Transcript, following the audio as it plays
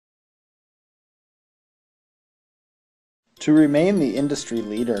To remain the industry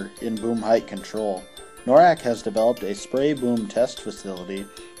leader in boom height control, NORAC has developed a spray boom test facility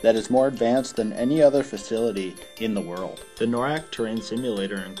that is more advanced than any other facility in the world. The NORAC terrain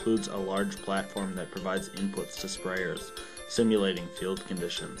simulator includes a large platform that provides inputs to sprayers, simulating field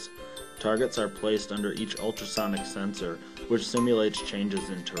conditions. Targets are placed under each ultrasonic sensor, which simulates changes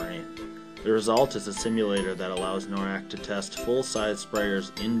in terrain. The result is a simulator that allows NORAC to test full-size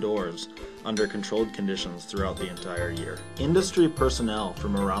sprayers indoors under controlled conditions throughout the entire year. Industry personnel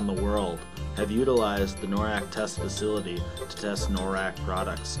from around the world have utilized the NORAC test facility to test NORAC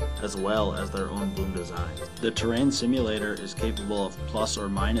products, as well as their own boom designs. The terrain simulator is capable of plus or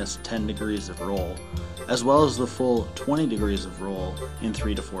minus 10 degrees of roll, as well as the full 20 degrees of roll in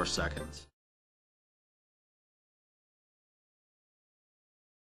 3 to 4 seconds.